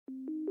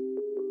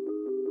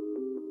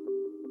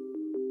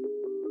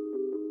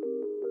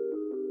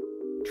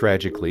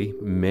Tragically,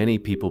 many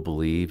people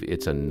believe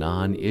it's a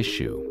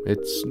non-issue.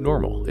 It's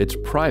normal, it's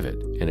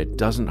private, and it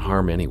doesn't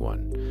harm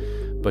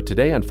anyone. But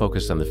today on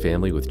Focus on the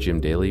Family with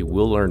Jim Daly,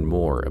 we'll learn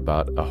more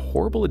about a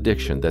horrible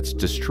addiction that's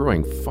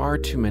destroying far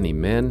too many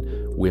men,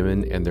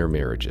 women, and their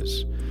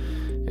marriages.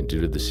 And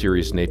due to the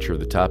serious nature of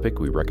the topic,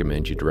 we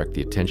recommend you direct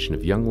the attention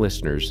of young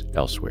listeners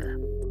elsewhere.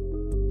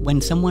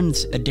 When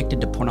someone's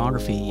addicted to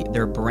pornography,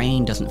 their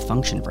brain doesn't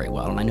function very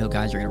well. And I know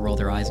guys are going to roll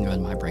their eyes and go,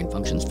 my brain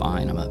functions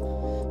fine. I'm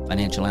a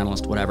financial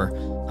analyst, whatever.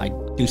 I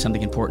do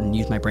something important,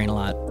 use my brain a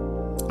lot.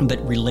 But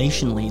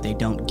relationally, they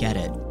don't get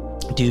it.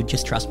 Dude,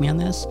 just trust me on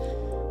this.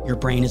 Your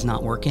brain is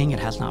not working. It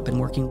has not been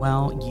working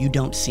well. You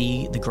don't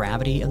see the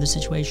gravity of the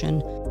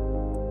situation.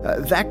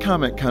 That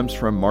comment comes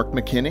from Mark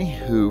McKinney,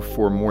 who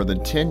for more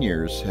than 10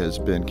 years has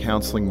been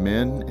counseling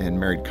men and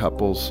married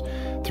couples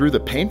through the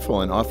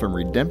painful and often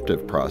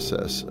redemptive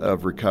process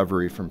of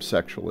recovery from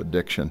sexual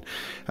addiction.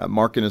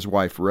 Mark and his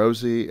wife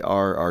Rosie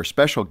are our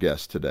special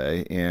guests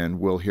today, and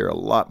we'll hear a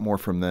lot more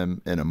from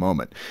them in a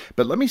moment.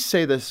 But let me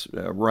say this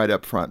right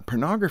up front.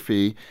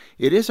 Pornography,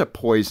 it is a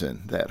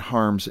poison that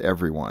harms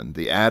everyone,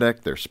 the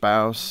addict, their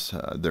spouse,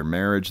 their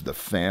marriage, the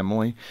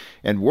family,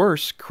 and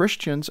worse,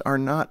 Christians are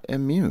not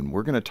immune.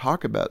 We're going to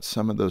talk about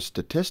some of those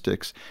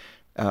statistics.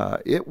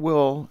 It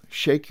will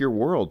shake your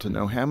world to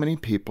know how many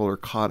people are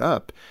caught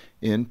up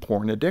in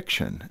porn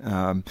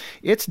addiction.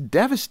 It's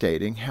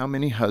devastating how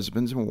many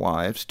husbands and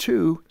wives,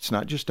 too, it's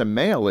not just a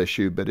male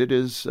issue, but it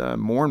is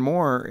more and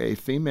more a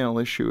female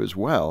issue as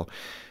well.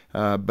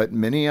 But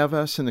many of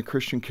us in the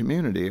Christian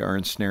community are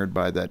ensnared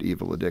by that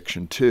evil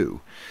addiction,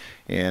 too.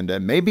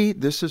 And maybe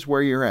this is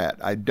where you're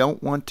at. I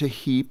don't want to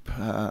heap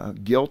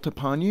guilt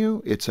upon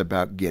you. It's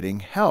about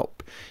getting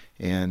help.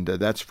 And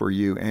that's for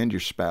you and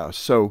your spouse.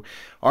 So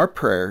our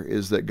prayer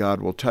is that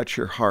God will touch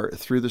your heart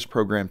through this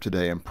program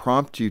today and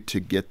prompt you to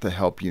get the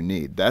help you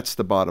need. That's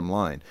the bottom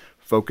line.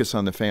 Focus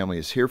on the Family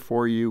is here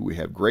for you. We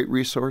have great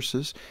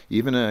resources,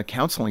 even a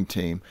counseling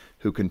team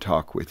who can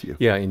talk with you.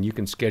 Yeah, and you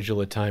can schedule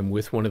a time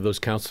with one of those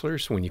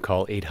counselors when you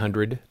call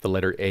 800, the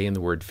letter A in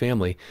the word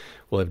family.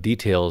 We'll have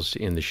details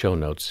in the show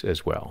notes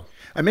as well.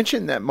 I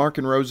mentioned that Mark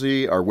and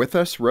Rosie are with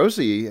us.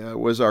 Rosie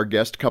was our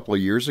guest a couple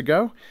of years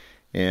ago,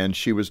 and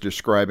she was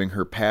describing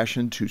her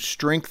passion to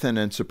strengthen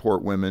and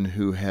support women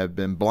who have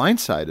been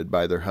blindsided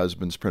by their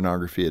husband's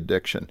pornography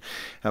addiction.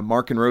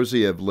 Mark and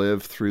Rosie have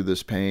lived through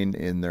this pain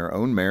in their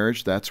own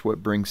marriage. That's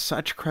what brings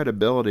such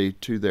credibility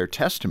to their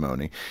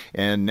testimony.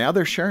 And now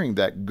they're sharing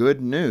that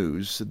good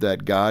news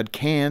that God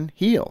can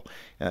heal.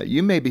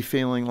 You may be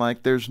feeling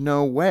like there's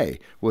no way.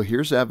 Well,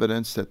 here's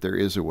evidence that there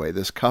is a way.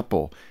 This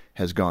couple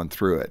has gone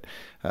through it.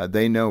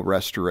 They know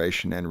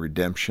restoration and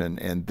redemption,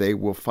 and they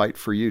will fight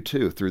for you,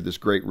 too, through this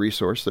great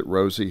resource that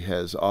Rosie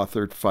has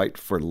authored, Fight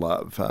for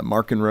Love.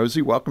 Mark and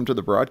Rosie, welcome to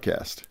the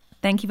broadcast.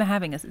 Thank you for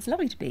having us. It's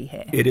lovely to be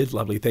here. It is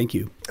lovely. Thank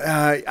you.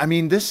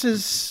 This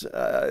is,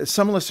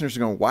 some listeners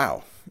are going,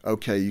 wow,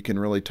 okay, you can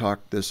really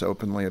talk this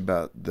openly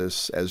about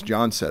this, as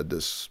John said,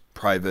 this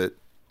private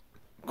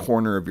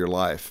corner of your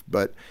life.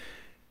 But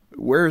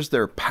where is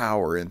there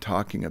power in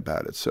talking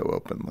about it so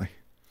openly?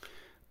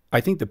 I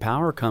think the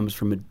power comes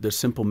from the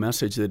simple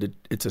message that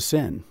it's a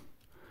sin.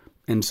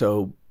 And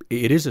so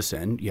it is a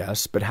sin,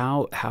 yes, but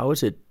how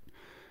is it?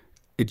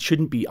 It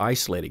shouldn't be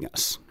isolating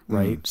us,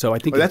 right? Mm-hmm. So I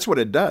think that's what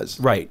it does.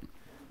 Right.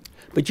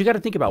 But you got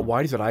to think about,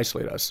 why does it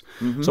isolate us?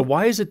 Mm-hmm. So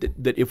why is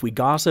it that if we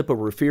gossip or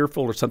we're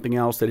fearful or something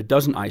else, that it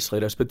doesn't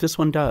isolate us, but this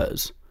one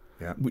does?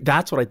 Yeah.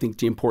 That's what I think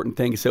the important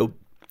thing is. So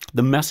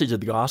the message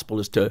of the gospel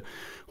is to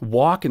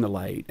walk in the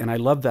light. And I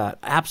love that,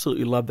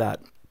 absolutely love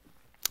that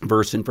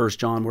verse in 1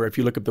 John, where if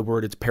you look up the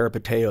word, it's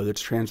peripateo,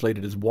 that's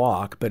translated as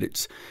walk, but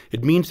it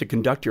means to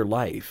conduct your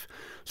life.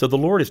 So the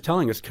Lord is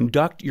telling us,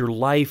 conduct your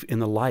life in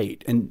the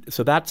light. And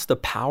so that's the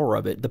power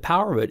of it. The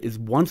power of it is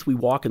once we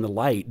walk in the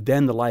light,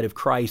 then the light of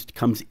Christ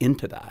comes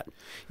into that.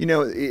 You know,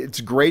 it's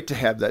great to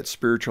have that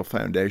spiritual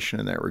foundation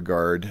in that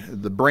regard.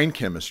 The brain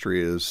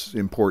chemistry is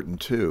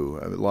important too.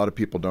 A lot of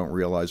people don't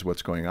realize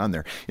what's going on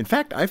there. In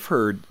fact, I've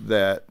heard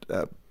that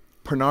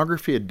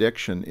pornography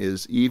addiction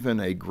is even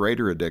a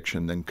greater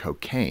addiction than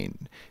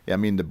cocaine. I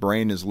mean, the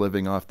brain is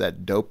living off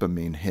that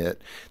dopamine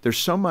hit. There's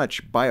so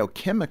much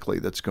biochemically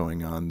that's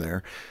going on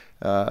there.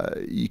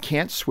 You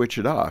can't switch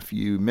it off.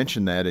 You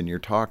mentioned that in your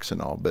talks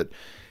and all, but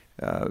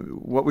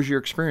what was your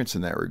experience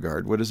in that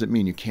regard? What does it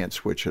mean you can't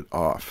switch it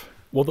off?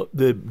 Well,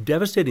 the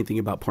devastating thing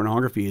about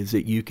pornography is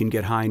that you can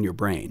get high in your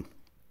brain.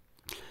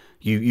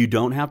 You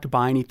don't have to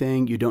buy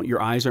anything.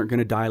 Your eyes aren't going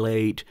to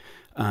dilate.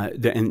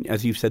 And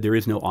as you've said, there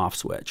is no off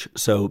switch.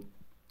 So,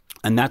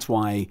 and that's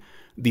why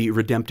the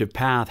redemptive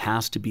path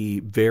has to be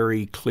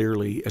very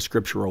clearly a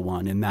scriptural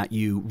one, in that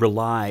you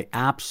rely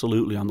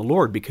absolutely on the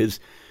Lord, because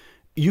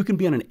you can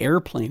be on an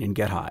airplane and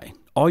get high.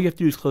 All you have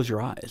to do is close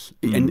your eyes.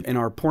 Mm-hmm. In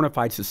our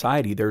pornified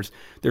society, there's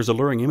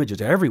alluring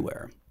images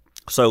everywhere.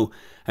 So,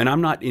 and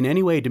I'm not in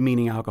any way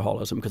demeaning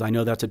alcoholism, because I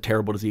know that's a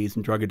terrible disease,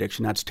 and drug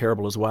addiction, that's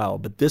terrible as well.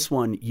 But this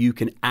one, you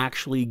can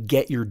actually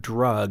get your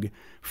drug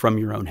from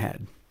your own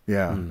head.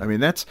 Yeah. I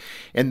mean,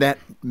 that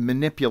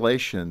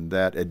manipulation,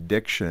 that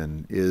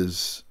addiction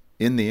is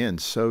in the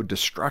end so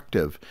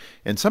destructive.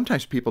 And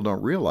sometimes people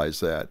don't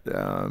realize that,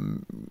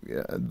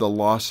 the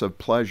loss of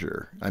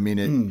pleasure. I mean,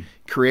 it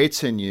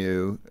creates in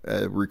you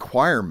a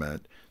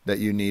requirement that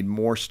you need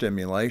more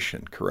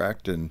stimulation,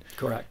 correct? And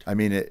Correct. I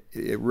mean,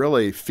 it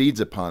really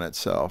feeds upon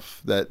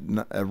itself, that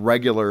a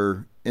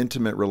regular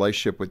intimate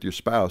relationship with your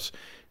spouse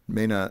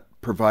may not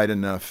provide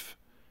enough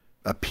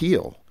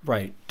appeal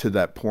Right. to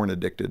that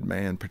porn-addicted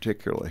man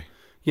particularly.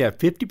 Yeah,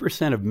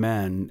 50% of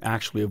men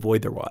actually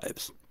avoid their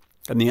wives.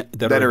 And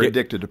That are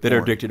addicted to That are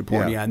porn. addicted to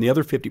porn, Yeah. yeah. And the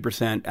other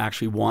 50%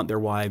 actually want their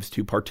wives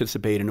to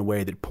participate in a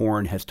way that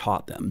porn has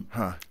taught them.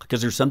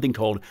 Because there's something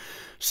called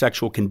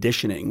sexual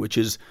conditioning, which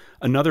is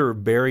another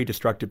very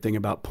destructive thing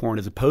about porn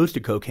as opposed to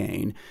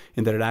cocaine,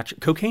 in that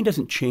cocaine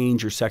doesn't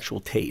change your sexual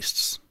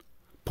tastes.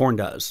 Porn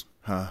does.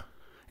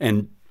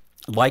 And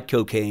like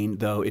cocaine,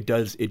 though,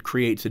 it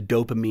creates a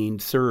dopamine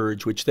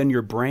surge, which then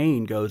your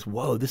brain goes,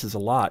 whoa, this is a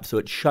lot. So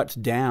it shuts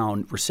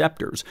down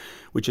receptors,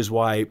 which is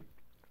why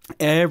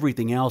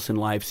everything else in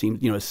life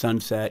seems,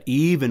 sunset,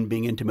 even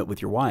being intimate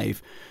with your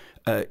wife,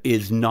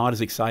 is not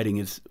as exciting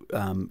as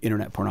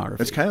internet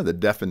pornography. It's kind of the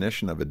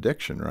definition of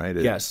addiction, right?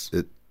 Yes.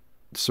 It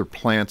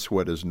supplants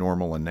what is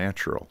normal and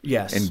natural.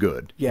 Yes. And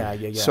good. Yeah.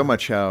 So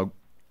much how,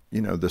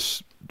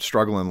 this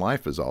struggle in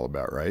life is all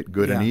about, right?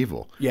 Good and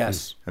evil.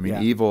 Yes. I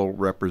mean, evil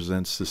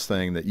represents this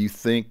thing that you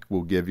think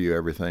will give you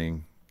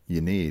everything you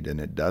need, and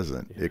it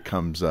doesn't. It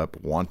comes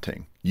up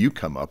wanting. You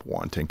come up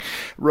wanting.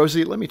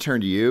 Rosie, let me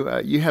turn to you.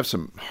 You have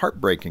some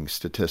heartbreaking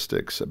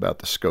statistics about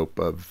the scope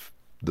of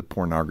the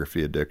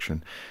pornography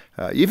addiction,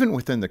 even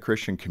within the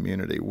Christian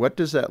community. What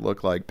does that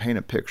look like? Paint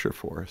a picture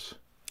for us.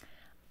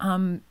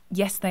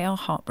 Yes, they are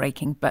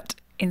heartbreaking, but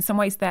in some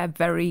ways they're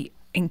very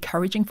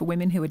encouraging for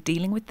women who are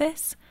dealing with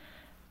this,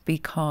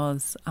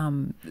 because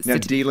now,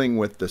 dealing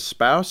with the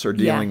spouse or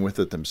dealing with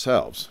it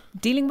themselves?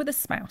 Dealing with a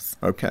spouse.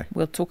 Okay.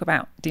 We'll talk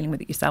about dealing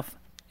with it yourself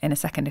in a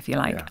second, if you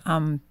like.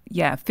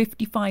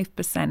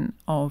 55%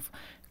 of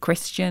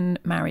Christian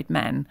married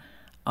men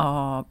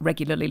are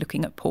regularly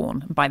looking at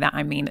porn. By that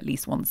I mean at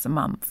least once a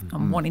month.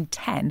 And 1 in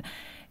 10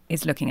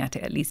 is looking at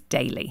it at least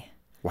daily.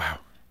 Wow.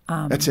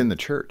 That's in the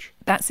church.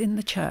 That's in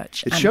the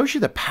church. It shows you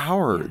the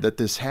power that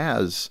this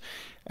has.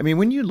 I mean,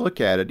 when you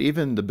look at it,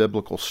 even the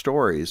biblical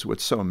stories,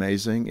 what's so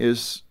amazing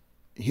is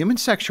human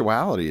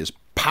sexuality is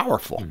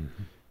powerful.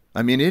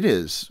 I mean, it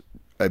is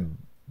a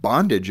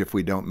bondage if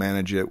we don't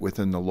manage it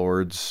within the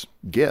Lord's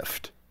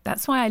gift.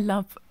 That's why I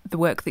love the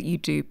work that you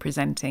do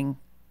presenting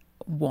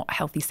what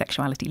healthy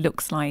sexuality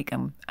looks like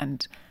and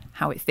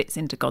how it fits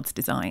into God's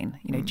design.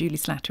 Julie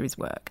Slattery's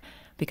work.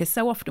 Because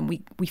so often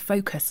we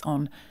focus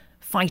on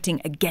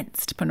fighting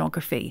against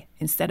pornography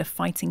instead of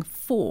fighting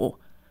for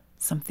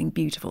something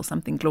beautiful,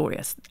 something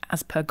glorious,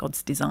 as per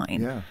God's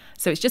design. Yeah.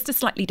 So it's just a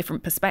slightly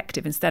different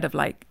perspective. Instead of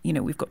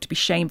we've got to be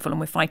shameful and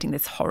we're fighting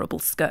this horrible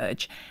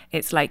scourge.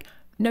 It's like,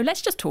 no,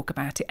 let's just talk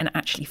about it and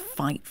actually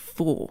fight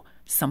for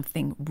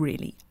something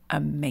really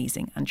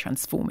amazing and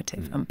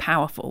transformative and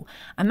powerful.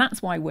 And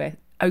that's why we're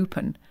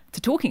open to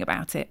talking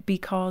about it,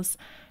 because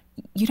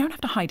you don't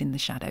have to hide in the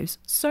shadows.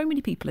 So many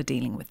people are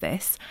dealing with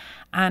this,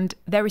 and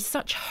there is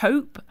such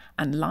hope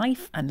and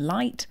life and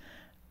light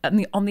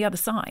on the other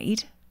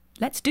side.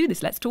 Let's do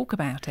this. Let's talk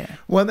about it.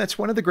 Well, that's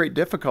one of the great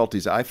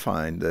difficulties I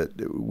find,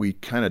 that we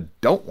kind of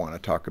don't want to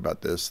talk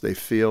about this. They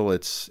feel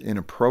it's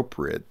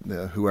inappropriate,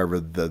 whoever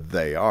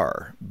they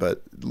are.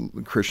 But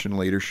Christian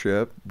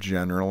leadership,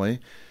 generally,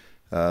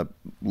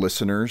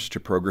 listeners to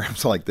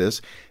programs like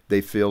this,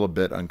 they feel a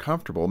bit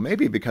uncomfortable,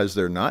 maybe because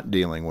they're not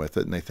dealing with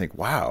it, and they think,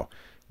 wow,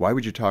 why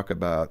would you talk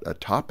about a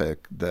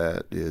topic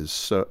that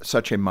is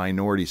such a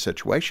minority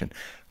situation?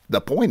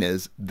 The point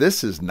is,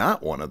 this is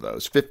not one of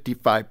those.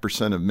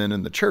 55% of men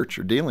in the church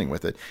are dealing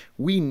with it.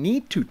 We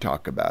need to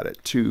talk about it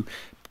to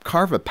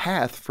carve a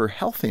path for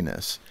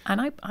healthiness.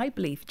 And I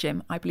believe,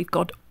 Jim,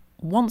 God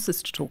wants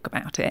us to talk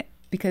about it,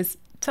 because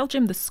tell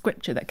Jim the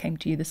scripture that came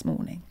to you this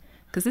morning,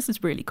 because this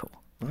is really cool.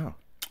 Wow.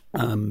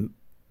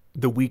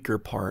 The weaker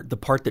part, the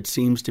part that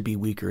seems to be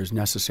weaker, is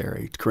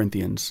necessary. It's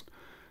Corinthians.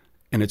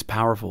 And it's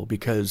powerful,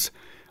 because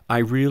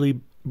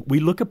we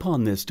look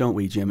upon this, don't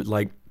we, Jim? It's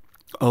like,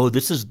 oh,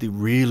 this is the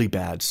really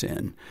bad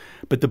sin.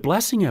 But the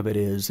blessing of it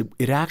is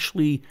it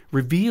actually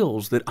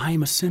reveals that I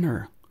am a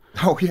sinner.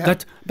 Oh, yeah.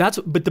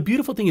 But the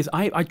beautiful thing is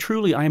I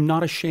am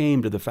not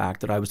ashamed of the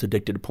fact that I was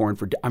addicted to porn.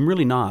 I'm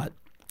really not.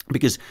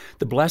 Because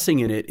the blessing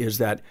in it is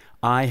that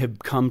I have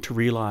come to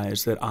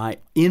realize that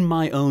in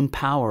my own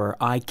power,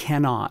 I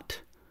cannot.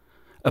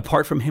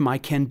 Apart from him, I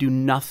can do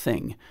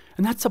nothing.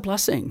 And that's a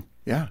blessing.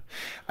 Yeah.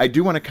 I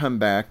do want to come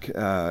back,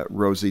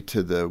 Rosie,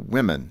 to the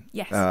women.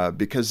 Yes.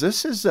 Because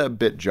this is a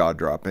bit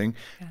jaw-dropping.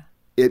 Yeah.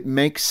 It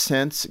makes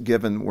sense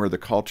given where the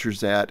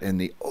culture's at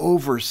and the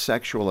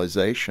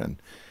over-sexualization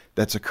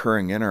that's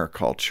occurring in our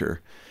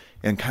culture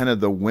and kind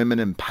of the women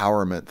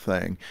empowerment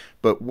thing.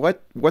 But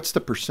what's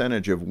the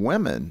percentage of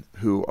women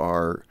who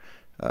are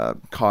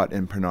caught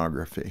in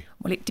pornography?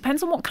 Well, it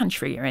depends on what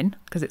country you're in,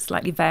 because it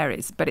slightly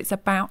varies, but it's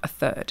about a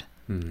third.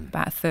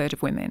 About a third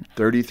of women.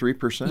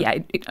 33%? Yeah,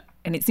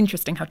 and it's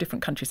interesting how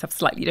different countries have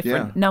slightly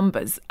different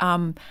numbers.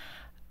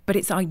 But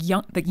it's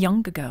the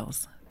younger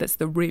girls that's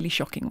the really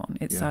shocking one.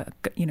 It's our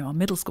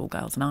middle school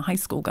girls and our high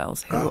school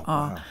girls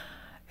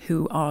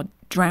who are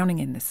drowning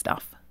in this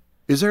stuff.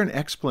 Is there an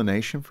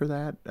explanation for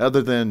that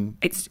other than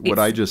what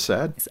I just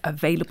said? It's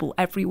available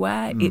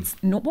everywhere. It's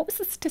not. What was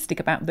the statistic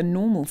about the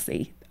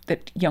normalcy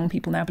that young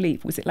people now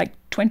believe? Was it like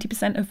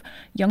 20% of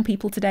young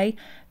people today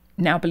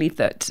now believe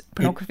that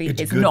pornography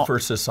it's is good not for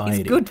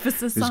society? It's good for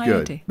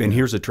society. And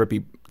here's a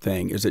trippy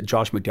thing: is that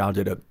Josh McDowell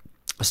did a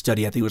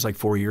study. I think it was like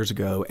 4 years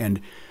ago,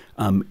 and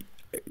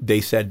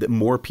they said that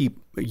more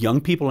young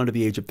people under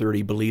the age of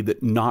 30 believe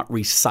that not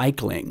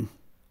recycling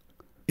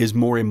is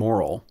more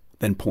immoral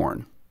than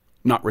porn.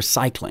 Not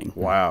recycling.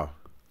 Wow.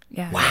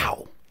 Yeah.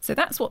 Wow. So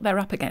that's what they're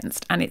up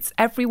against, and it's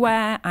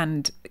everywhere.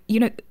 And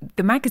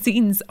the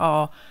magazines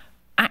are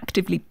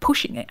actively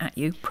pushing it at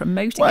you,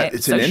 promoting it.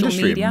 It's social an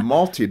industry, media. a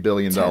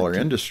multi-billion-dollar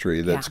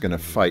industry that's going to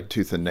fight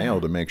tooth and nail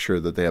to make sure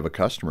that they have a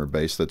customer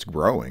base that's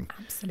growing.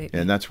 Absolutely.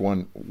 And that's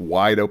one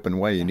wide open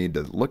way you need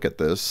to look at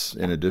this,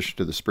 in addition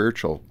to the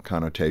spiritual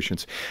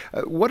connotations.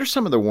 What are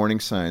some of the warning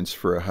signs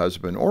for a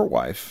husband or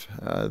wife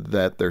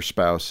that their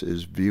spouse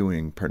is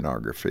viewing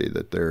pornography,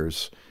 that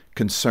there's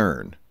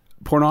concern?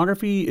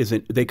 Pornography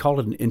they call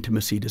it an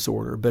intimacy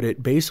disorder, but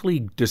it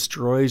basically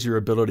destroys your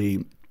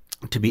ability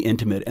to be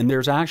intimate. And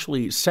there's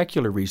actually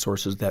secular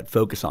resources that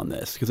focus on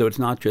this, because it's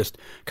not just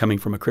coming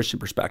from a Christian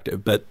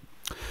perspective. But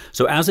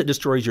so as it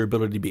destroys your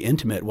ability to be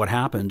intimate, what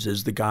happens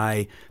is the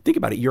guy, think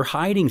about it, you're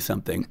hiding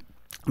something.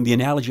 The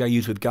analogy I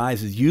use with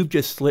guys is you've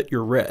just slit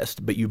your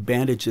wrist, but you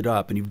bandaged it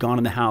up and you've gone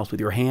in the house with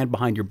your hand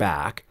behind your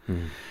back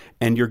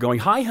and you're going,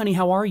 "Hi, honey,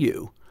 how are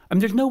you?" I mean,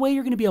 there's no way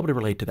you're going to be able to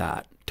relate to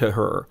that, to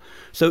her.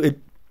 So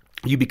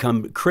you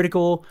become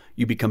critical,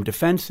 you become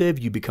defensive,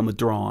 you become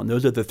withdrawn.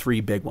 Those are the three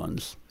big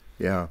ones.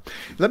 Yeah.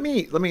 Let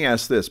me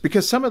ask this,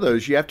 because some of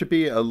those you have to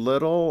be a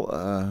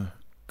little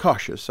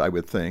cautious, I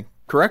would think.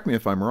 Correct me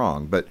if I'm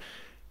wrong, but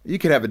you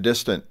could have a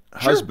distant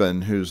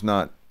husband who's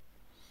not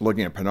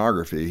looking at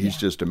pornography. He's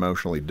just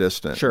emotionally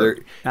distant. Sure.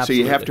 So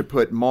you have to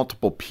put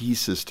multiple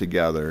pieces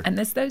together. And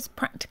there's those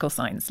practical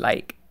signs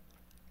like,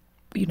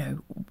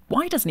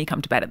 why doesn't he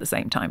come to bed at the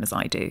same time as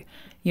I do?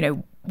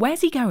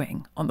 Where's he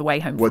going on the way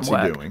home from work? What's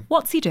he doing?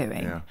 What's he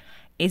doing? Yeah.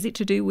 Is it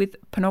to do with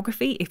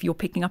pornography if you're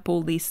picking up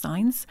all these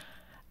signs?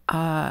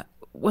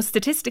 Well,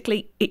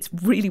 statistically, it's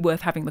really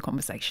worth having the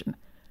conversation.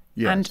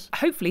 Yes. And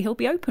hopefully he'll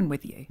be open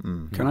with you.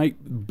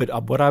 Mm-hmm.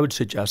 But what I would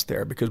suggest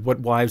there, because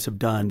what wives have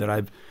done that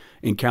I've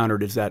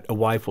encountered is that a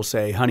wife will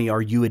say, "Honey,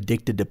 are you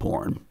addicted to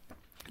porn?"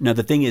 Now,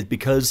 the thing is,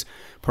 because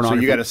pornography...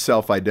 So you got to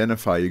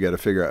self-identify. You got to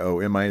figure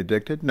out, am I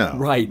addicted? No.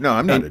 Right. No,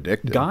 I'm not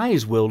addicted.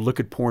 Guys will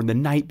look at porn the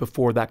night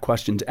before that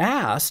question's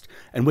asked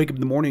and wake up in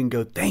the morning and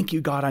go, "Thank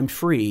you, God, I'm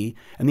free."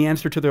 And the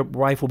answer to their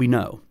wife will be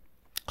no.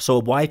 So a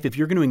wife, if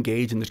you're going to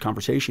engage in this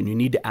conversation, you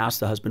need to ask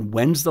the husband,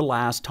 when's the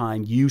last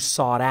time you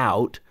sought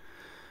out,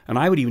 and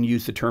I would even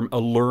use the term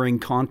alluring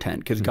content,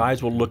 because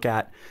guys will look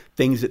at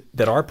things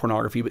that are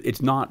pornography, but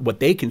it's not what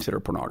they consider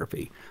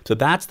pornography. So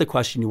that's the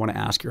question you want to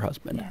ask your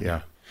husband.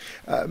 Yeah.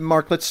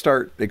 Mark, let's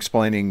start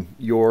explaining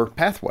your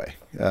pathway.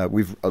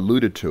 We've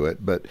alluded to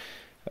it, but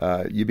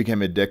you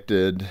became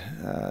addicted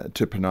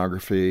to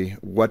pornography.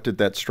 What did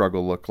that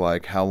struggle look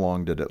like? How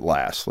long did it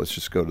last? Let's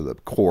just go to the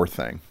core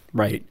thing.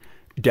 Right.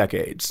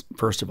 Decades,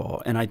 first of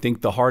all. And I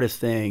think the hardest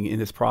thing in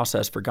this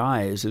process for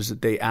guys is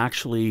that they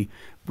actually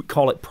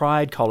call it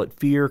pride, call it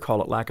fear,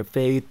 call it lack of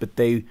faith, but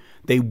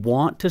they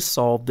want to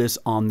solve this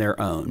on their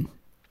own.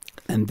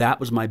 And that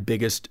was my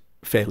biggest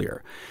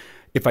failure.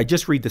 If I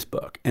just read this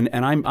book, and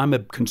I'm a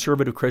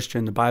conservative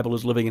Christian, the Bible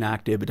is living and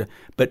active,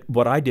 but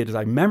what I did is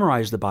I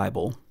memorized the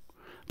Bible,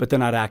 but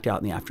then I'd act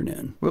out in the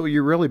afternoon. Well,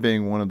 you're really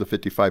being one of the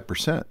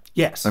 55%.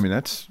 Yes. I mean,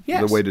 that's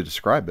the way to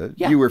describe it.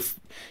 Yeah.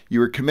 You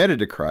were committed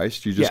to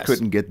Christ. You just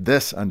couldn't get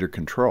this under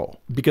control.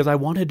 Because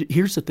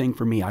here's the thing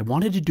for me, I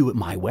wanted to do it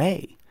my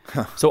way.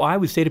 So I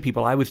would say to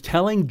people, I was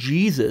telling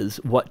Jesus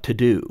what to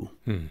do.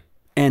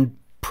 And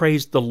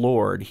praise the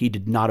Lord, he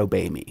did not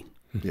obey me.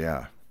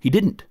 Yeah. He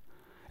didn't.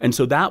 And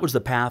so that was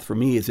the path for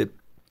me, and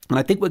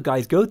I think what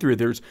guys go through,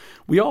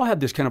 we all have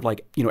this kind of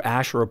like,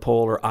 Asherah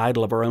pole or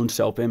idol of our own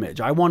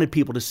self-image. I wanted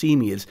people to see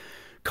me as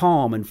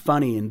calm and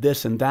funny and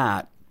this and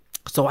that.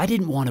 So I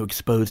didn't want to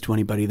expose to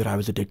anybody that I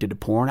was addicted to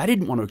porn. I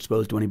didn't want to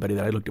expose to anybody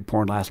that I looked at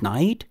porn last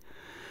night.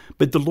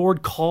 But the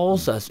Lord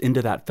calls us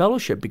into that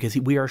fellowship because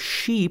we are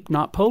sheep,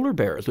 not polar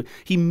bears.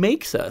 He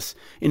makes us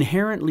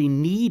inherently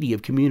needy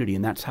of community,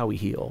 and that's how we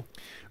heal.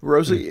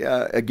 Rosie,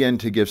 again,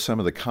 to give some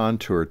of the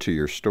contour to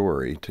your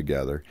story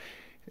together,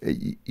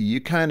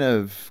 you kind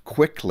of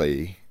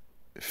quickly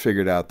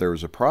figured out there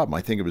was a problem.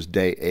 I think it was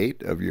day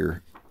 8 of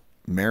your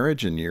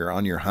marriage, and you're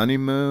on your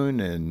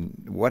honeymoon,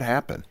 and what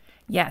happened?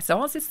 Yeah,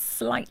 so ours is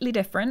slightly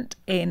different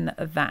in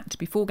that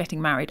before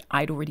getting married,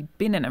 I'd already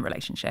been in a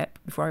relationship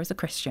before I was a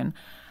Christian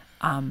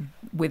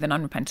with an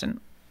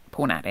unrepentant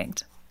porn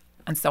addict.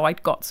 And so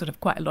I'd got sort of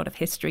quite a lot of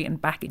history and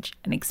baggage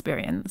and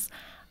experience.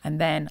 And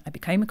then I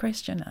became a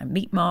Christian, I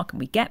meet Mark, and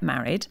we get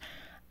married,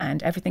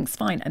 and everything's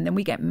fine. And then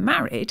we get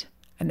married,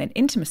 and then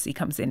intimacy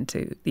comes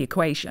into the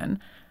equation,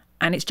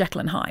 and it's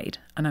Jekyll and Hyde.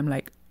 And I'm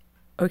like,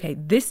 okay,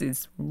 this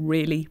is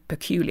really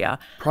peculiar.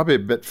 Probably a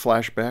bit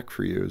flashback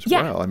for you as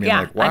Yeah, well. I mean, yeah.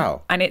 like,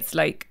 wow. And it's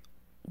like,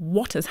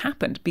 what has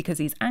happened? Because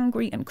he's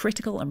angry and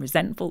critical and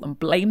resentful and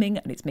blaming,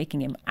 and it's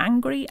making him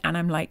angry. And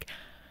I'm like,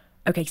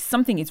 okay,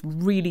 something is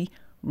really,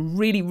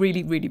 really,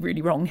 really, really,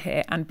 really wrong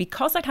here. And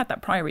because I'd had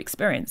that prior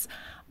experience,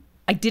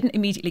 I didn't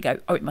immediately go,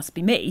 oh, it must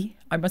be me.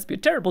 I must be a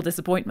terrible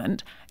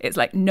disappointment. It's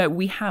like, no,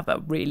 we have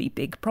a really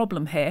big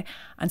problem here.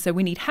 And so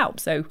we need help.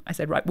 So I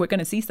said, right, we're going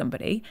to see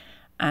somebody.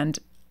 And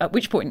at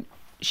which point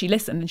she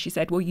listened and she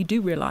said, well, you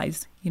do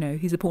realise,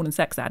 he's a porn and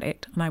sex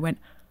addict. And I went,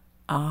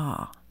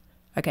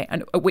 okay.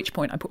 And at which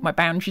point I put my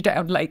boundary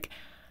down, like,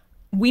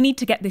 we need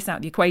to get this out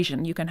of the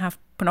equation. You can have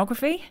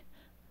pornography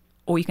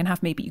or you can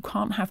have me, but you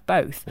can't have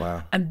both.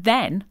 Wow. And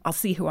then I'll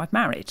see who I've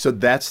married. So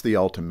that's the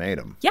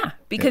ultimatum. Yeah,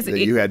 because that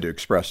you had to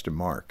express to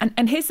Mark.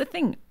 And here's the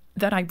thing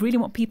that I really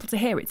want people to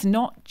hear. It's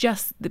not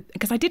just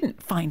because I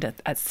didn't find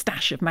a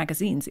stash of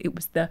magazines. It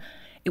was the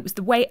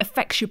way it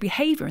affects your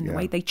behaviour and the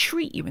way they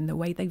treat you and the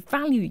way they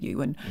value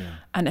you and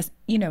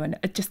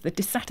just the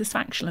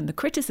dissatisfaction and the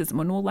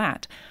criticism and all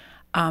that.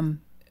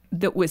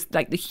 That was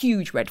like the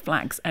huge red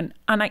flags. And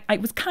I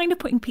was kind of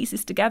putting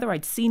pieces together.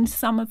 I'd seen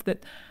some of the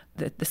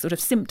sort of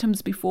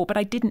symptoms before, but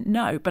I didn't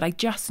know. But I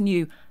just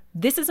knew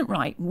this isn't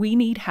right. We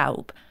need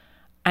help.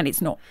 And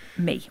it's not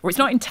me, or it's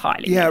not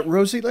entirely me.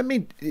 Rosie, let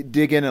me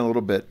dig in a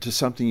little bit to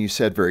something you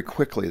said very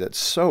quickly that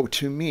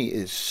to me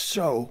is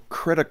so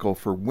critical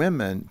for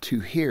women to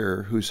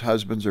hear whose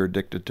husbands are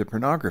addicted to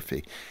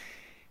pornography.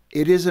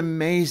 It is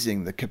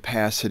amazing the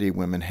capacity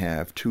women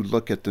have to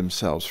look at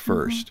themselves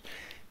first.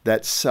 Mm-hmm.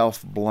 That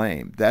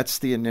self-blame, that's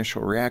the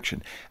initial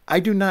reaction. I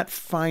do not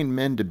find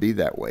men to be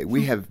that way.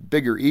 We have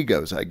bigger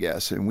egos, I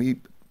guess, and we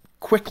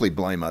quickly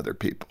blame other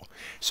people.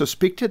 So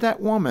speak to that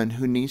woman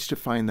who needs to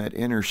find that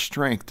inner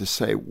strength to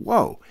say,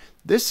 whoa,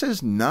 this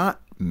is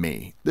not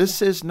me.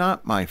 This is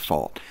not my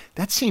fault.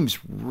 That seems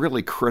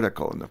really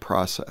critical in the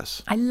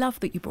process. I love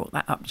that you brought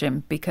that up,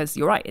 Jim, because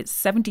you're right. It's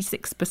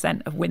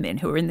 76% of women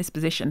who are in this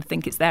position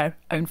think it's their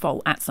own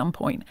fault at some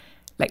point.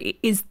 Like, it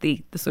is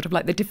the sort of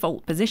like the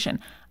default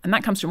position. And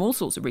that comes from all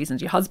sorts of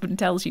reasons. Your husband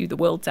tells you, the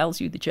world tells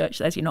you, the church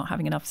says you're not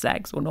having enough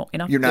sex or not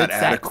enough You're not good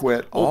sex,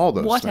 adequate, all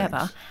those whatever.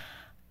 things.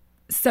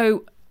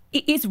 So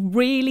it is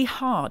really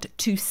hard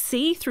to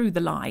see through the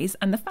lies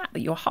and the fact that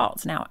your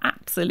heart's now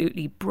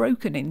absolutely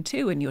broken in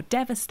two and you're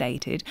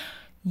devastated.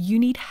 You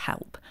need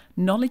help.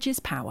 Knowledge is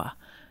power.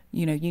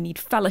 You need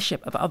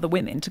fellowship of other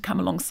women to come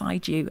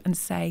alongside you and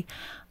say,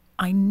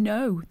 I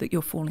know that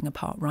you're falling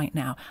apart right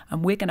now,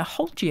 and we're going to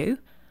hold you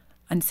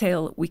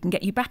until we can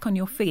get you back on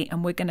your feet,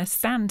 and we're going to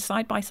stand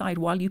side by side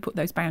while you put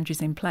those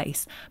boundaries in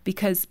place,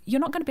 because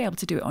you're not going to be able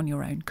to do it on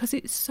your own because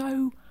it's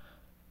so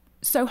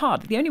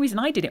hard. The only reason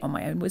I did it on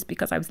my own was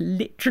because I was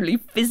literally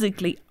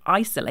physically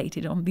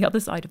isolated on the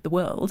other side of the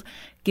world,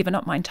 given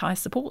up my entire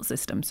support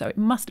system. So it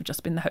must have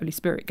just been the Holy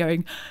Spirit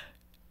going,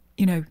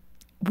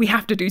 we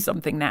have to do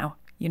something now.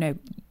 It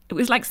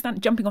was like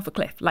jumping off a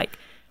cliff. Like,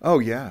 oh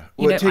yeah,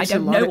 well, I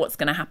don't know what's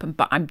going to happen,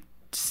 but I'm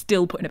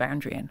still putting a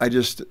boundary in.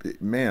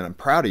 I'm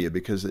proud of you,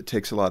 because it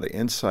takes a lot of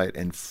insight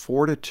and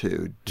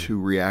fortitude to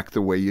react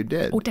the way you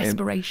did. Or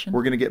desperation. And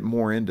we're going to get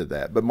more into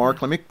that. But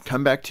Mark, let me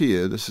come back to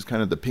you. This is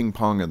kind of the ping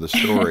pong of the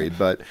story.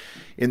 But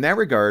in that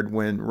regard,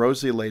 when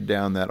Rosie laid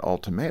down that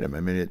ultimatum,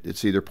 I mean,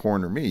 it's either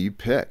porn or me, you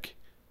pick.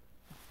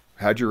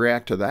 How'd you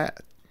react to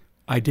that?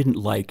 I didn't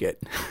like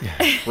it.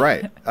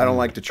 Right. I don't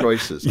like the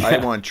choices. I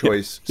want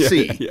choice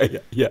C.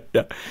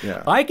 Yeah.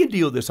 I can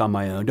deal with this on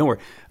my own. Don't worry.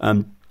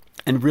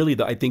 And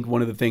really, I think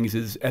one of the things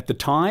is, at the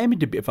time,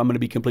 if I'm going to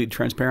be completely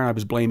transparent, I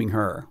was blaming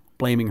her.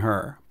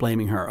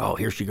 Oh,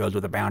 here she goes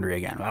with a boundary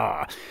again.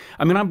 I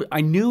mean,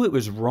 I knew it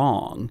was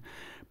wrong,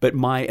 but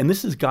and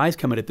this is guys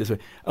coming at this way.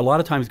 A lot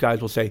of times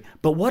guys will say,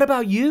 but what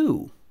about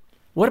you?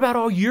 What about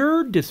all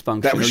your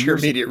dysfunction? That was your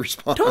immediate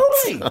response.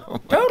 Totally.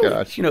 Totally.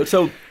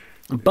 Gosh.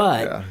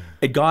 But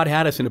God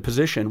had us in a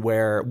position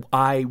where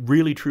I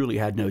really, truly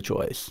had no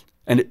choice.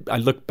 And I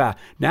look back,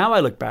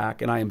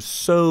 and I am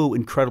so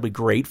incredibly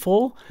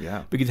grateful.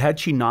 Yeah. Because had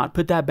she not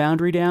put that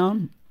boundary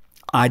down,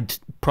 I'd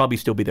probably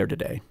still be there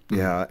today.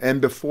 Yeah.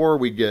 And before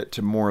we get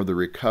to more of the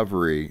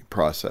recovery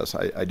process,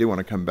 I do want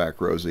to come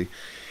back, Rosie,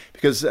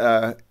 because,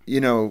 I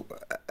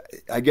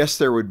guess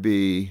there would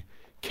be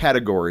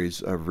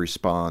categories of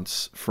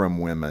response from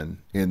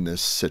women in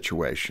this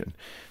situation.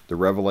 The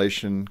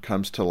revelation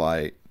comes to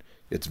light.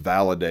 It's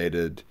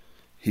validated.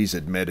 He's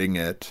admitting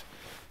it.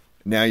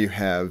 Now you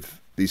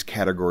have these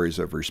categories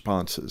of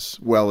responses.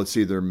 Well, it's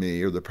either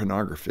me or the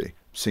pornography.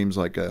 Seems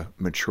like a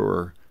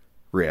mature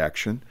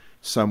reaction.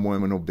 Some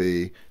women will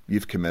be,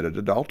 you've committed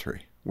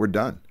adultery. We're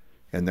done.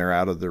 And they're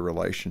out of the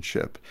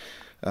relationship.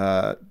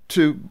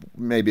 To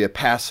maybe a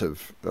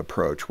passive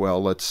approach.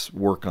 Well, let's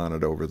work on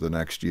it over the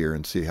next year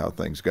and see how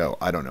things go.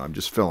 I don't know. I'm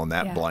just filling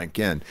that blank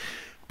in.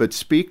 But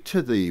speak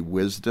to the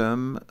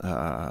wisdom,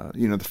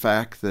 the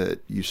fact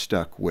that you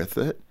stuck with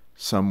it.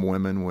 Some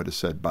women would have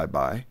said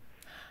bye-bye.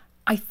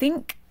 I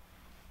think,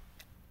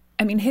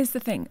 here's the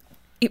thing.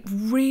 it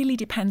really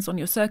depends on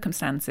your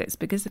circumstances,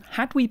 because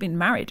had we been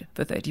married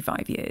for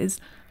 35 years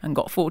and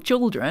got 4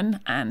 children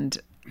and,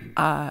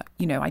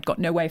 I'd got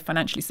no way of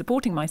financially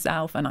supporting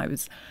myself, and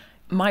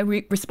my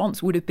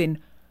response would have been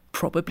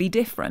probably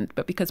different.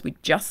 But because we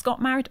just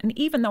got married, and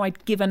even though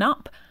I'd given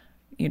up,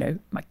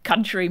 my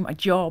country, my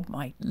job,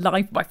 my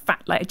life,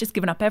 I'd just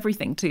given up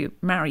everything to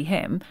marry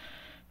him,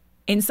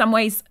 in some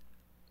ways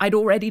I'd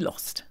already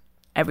lost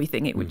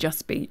everything. It would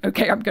just be,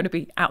 okay, I'm going to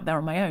be out there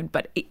on my own.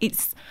 But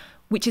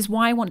which is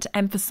why I want to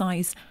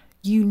emphasize,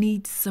 you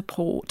need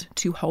support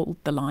to hold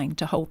the line,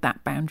 to hold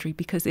that boundary,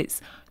 because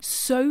it's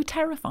so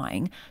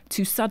terrifying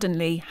to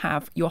suddenly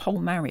have your whole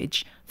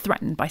marriage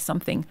threatened by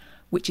something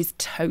which is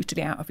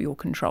totally out of your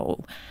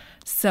control.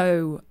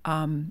 So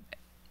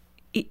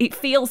it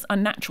feels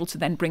unnatural to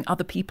then bring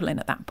other people in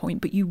at that point,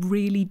 but you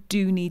really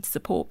do need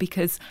support,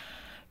 because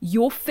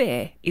your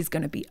fear is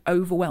going to be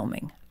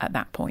overwhelming at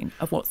that point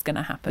of what's going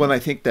to happen. Well, I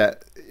think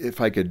that if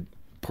I could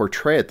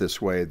portray it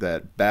this way,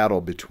 that battle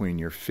between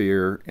your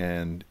fear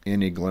and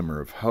any glimmer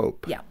of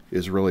hope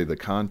is really the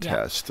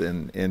contest. Yeah.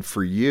 And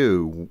for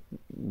you,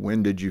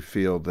 when did you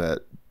feel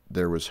that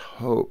there was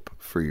hope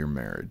for your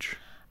marriage?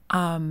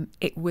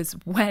 It was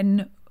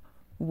when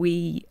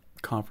we...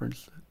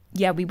 Conference?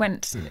 Yeah, we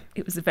went.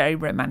 It was a very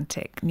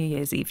romantic New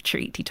Year's Eve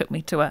treat. He took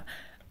me to a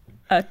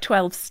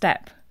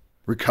 12-step...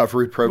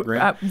 recovery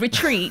program?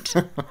 Retreat.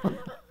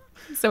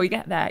 So we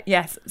get there,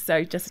 yes.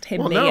 So just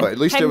him, at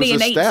least it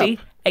was a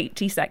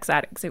 80 sex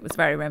addicts. It was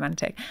very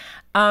romantic.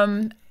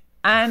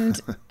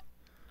 And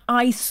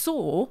I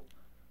saw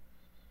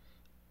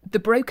the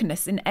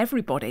brokenness in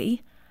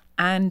everybody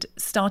and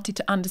started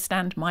to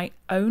understand my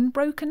own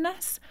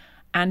brokenness.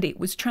 And it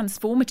was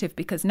transformative,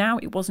 because now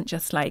it wasn't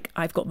just like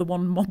I've got the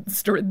one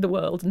monster in the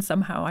world and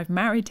somehow I've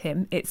married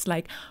him. It's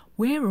like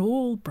we're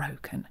all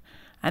broken.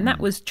 And that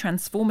was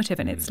transformative.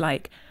 And it's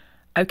like,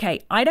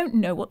 okay, I don't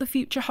know what the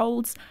future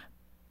holds,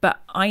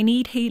 but I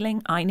need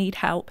healing. I need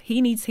help.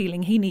 He needs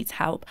healing. He needs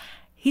help.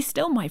 He's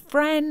still my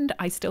friend.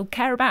 I still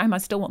care about him. I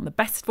still want the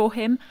best for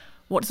him.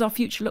 What does our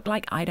future look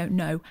like? I don't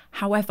know.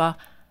 However,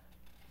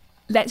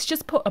 let's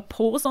just put a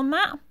pause on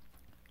that,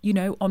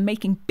 on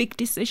making big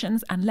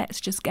decisions, and let's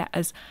just get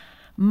as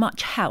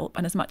much help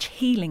and as much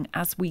healing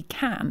as we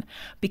can,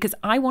 because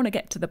I want to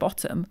get to the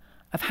bottom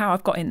of how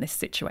I've got in this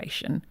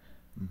situation.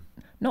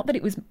 Not that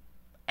it was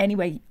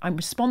anyway, I'm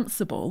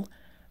responsible,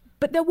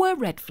 but there were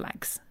red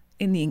flags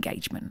in the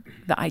engagement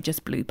that I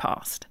just blew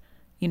past,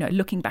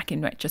 looking back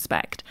in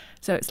retrospect.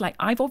 So it's like,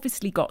 I've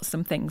obviously got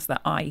some things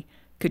that I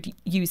could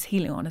use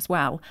healing on as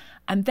well.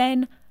 And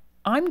then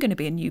I'm going to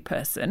be a new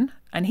person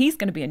and he's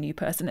going to be a new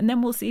person. And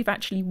then we'll see if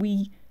actually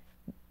we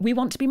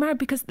want to be married.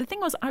 Because the thing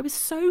was, I was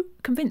so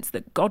convinced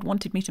that God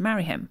wanted me to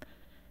marry him.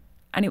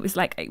 And it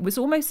was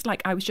almost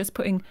like I was just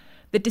putting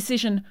the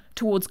decision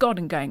towards God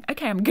and going,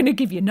 okay, I'm going to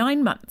give you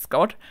 9 months,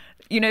 God,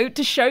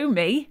 to show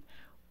me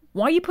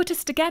why you put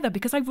us together,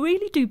 because I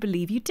really do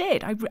believe you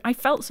did. I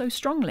felt so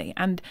strongly.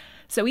 And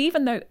so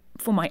even though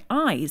for my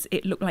eyes,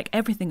 it looked like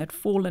everything had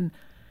fallen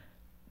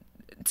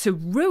to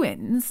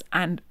ruins,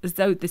 and as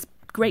though this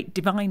great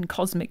divine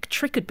cosmic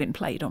trick had been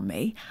played on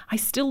me, I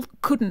still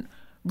couldn't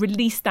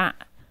release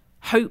that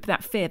hope,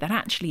 that fear that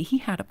actually he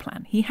had a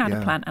plan. He had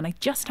a plan, and I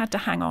just had to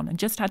hang on and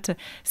just had to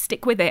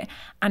stick with it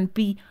and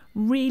be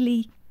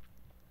really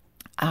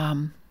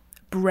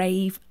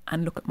brave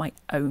and look at my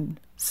own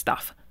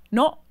stuff.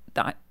 Not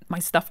that my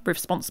stuff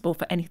responsible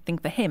for anything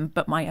for him,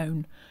 but my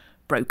own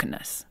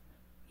brokenness,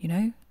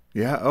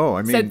 Yeah. Oh,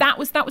 I mean. So that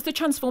was the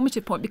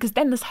transformative point, because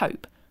then there's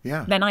hope.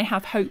 Yeah. Then I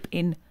have hope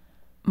in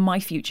my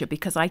future,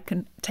 because I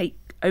can take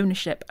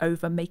ownership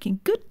over making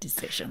good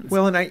decisions.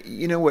 Well,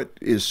 and what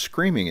is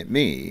screaming at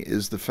me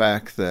is the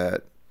fact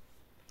that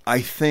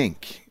I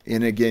think,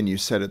 and again, you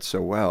said it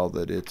so well,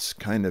 that it's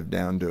kind of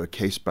down to a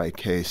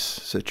case-by-case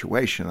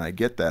situation. I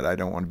get that. I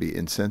don't want to be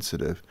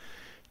insensitive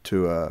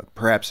to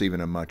perhaps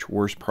even a much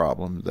worse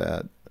problem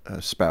that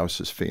a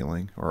spouse is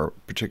feeling, or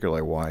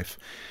particularly a wife.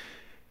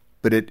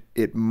 But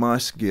it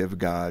must give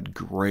God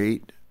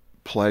great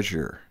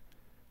pleasure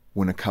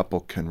when a couple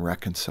can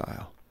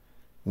reconcile.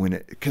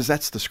 Because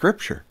that's the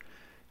scripture,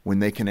 when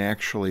they can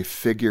actually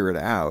figure it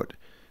out,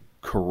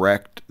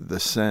 correct the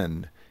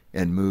sin,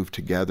 and move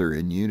together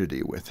in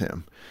unity with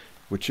him,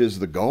 which is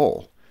the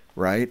goal,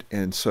 right?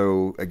 And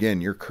so,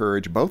 again, your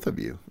courage, both of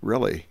you,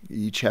 really,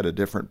 each had a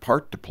different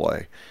part to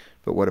play.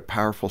 But what a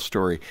powerful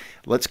story.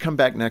 Let's come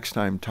back next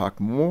time, talk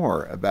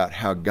more about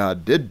how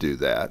God did do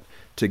that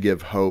to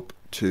give hope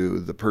to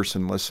the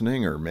person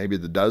listening, or maybe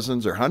the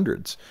dozens or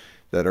hundreds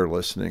that are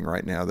listening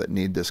right now that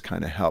need this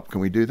kind of help. Can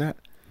we do that?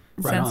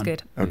 Right Sounds on.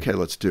 good. Okay,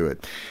 let's do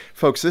it.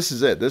 Folks, this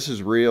is it. This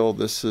is real.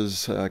 This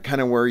is kind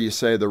of where you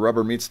say the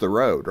rubber meets the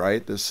road,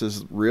 right? This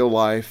is real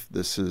life.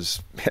 This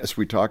is, as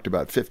we talked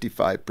about,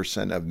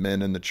 55% of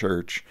men in the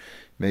church,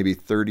 maybe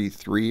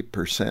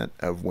 33%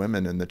 of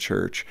women in the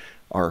church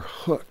are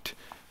hooked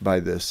by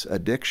this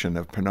addiction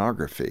of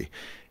pornography.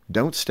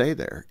 Don't stay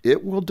there.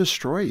 It will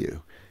destroy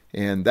you.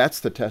 And that's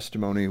the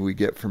testimony we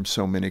get from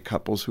so many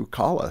couples who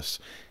call us.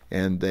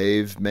 and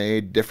they've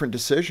made different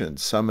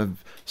decisions. Some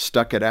have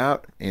stuck it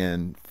out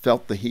and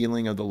felt the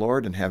healing of the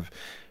Lord and have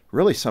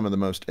really some of the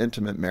most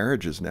intimate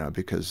marriages now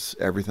because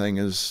everything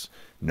is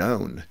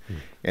known.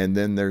 And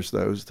then there's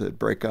those that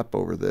break up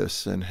over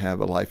this and have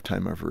a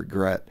lifetime of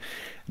regret.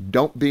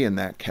 Don't be in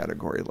that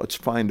category. Let's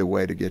find a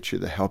way to get you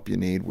the help you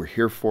need. We're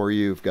here for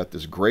you. We've got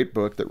this great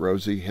book that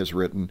Rosie has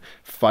written,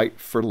 Fight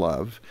for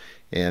Love.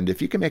 And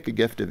if you can make a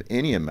gift of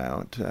any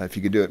amount, if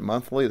you could do it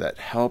monthly, that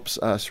helps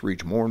us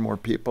reach more and more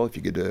people. If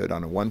you could do it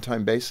on a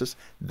one-time basis,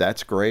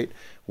 that's great.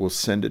 We'll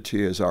send it to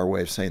you as our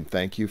way of saying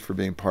thank you for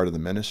being part of the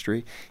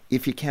ministry.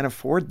 If you can't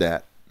afford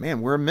that,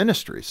 man, we're a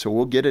ministry, so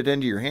we'll get it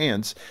into your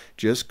hands.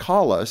 Just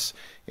call us,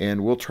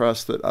 and we'll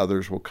trust that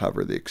others will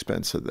cover the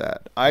expense of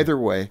that. Either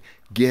way,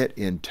 get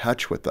in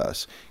touch with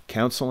us.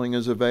 Counseling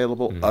is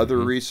available, other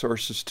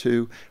resources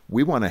too.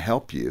 We want to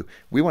help you.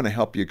 We want to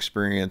help you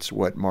experience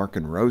what Mark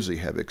and Rosie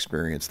have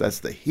experienced. That's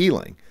the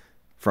healing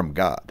from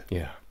God.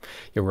 Yeah,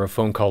 we're a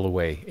phone call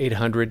away.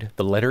 800,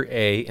 the letter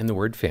A and the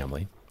word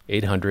family,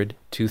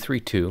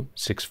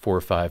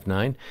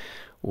 800-232-6459.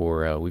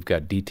 Or we've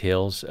got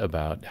details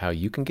about how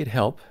you can get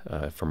help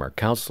from our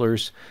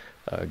counselors.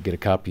 Get a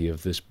copy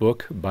of this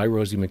book by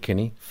Rosie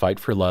McKinney, Fight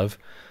for Love.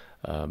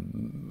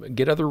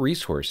 Get other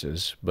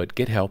resources, but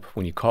get help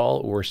when you call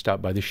or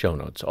stop by the show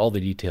notes. All the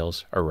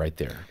details are right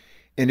there.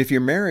 And if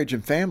your marriage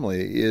and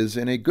family is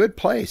in a good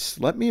place,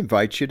 let me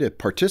invite you to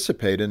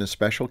participate in a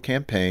special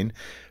campaign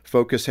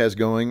Focus has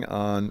going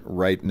on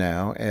right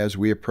now as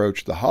we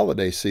approach the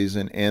holiday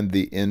season and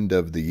the end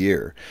of the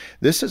year.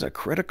 This is a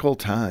critical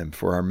time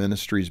for our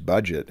ministry's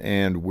budget,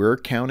 and we're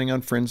counting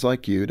on friends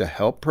like you to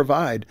help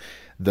provide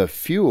the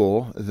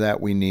fuel that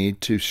we need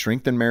to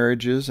strengthen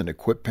marriages and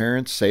equip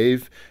parents,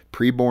 save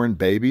preborn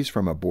babies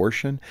from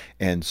abortion,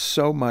 and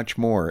so much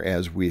more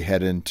as we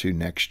head into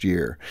next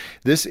year.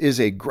 This is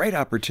a great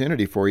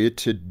opportunity for you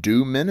to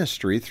do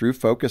ministry through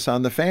Focus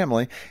on the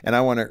Family, and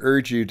I want to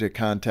urge you to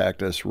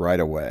contact us right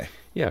away.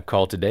 Yeah,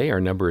 call today. Our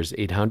number is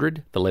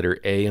 800, the letter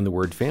A and the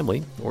word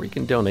family, or you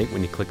can donate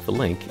when you click the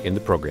link in the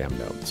program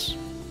notes.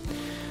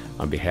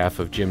 On behalf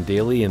of Jim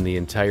Daly and the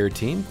entire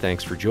team,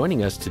 thanks for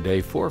joining us today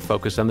for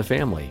Focus on the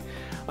Family.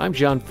 I'm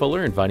John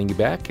Fuller, inviting you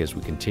back as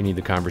we continue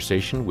the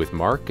conversation with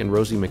Mark and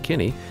Rosie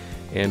McKinney,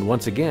 and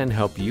once again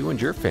help you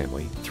and your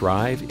family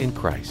thrive in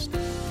Christ.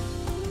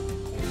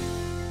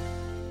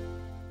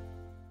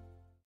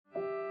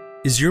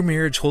 Is your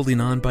marriage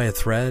holding on by a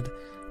thread?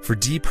 For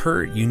deep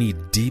hurt, you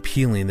need deep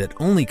healing that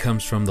only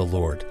comes from the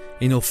Lord,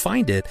 and you'll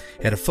find it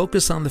at a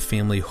Focus on the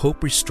Family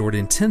Hope Restored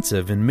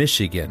Intensive in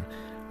Michigan.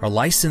 Our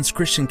licensed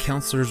Christian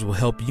counselors will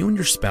help you and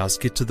your spouse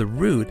get to the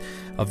root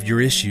of your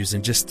issues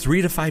in just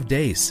 3 to 5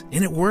 days,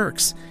 and it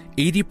works.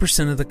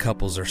 80% of the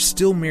couples are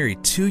still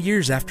married 2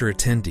 years after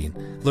attending.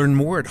 Learn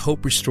more at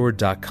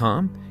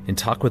hoperestored.com and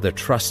talk with a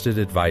trusted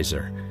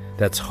advisor.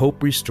 That's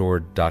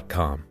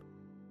hoperestored.com.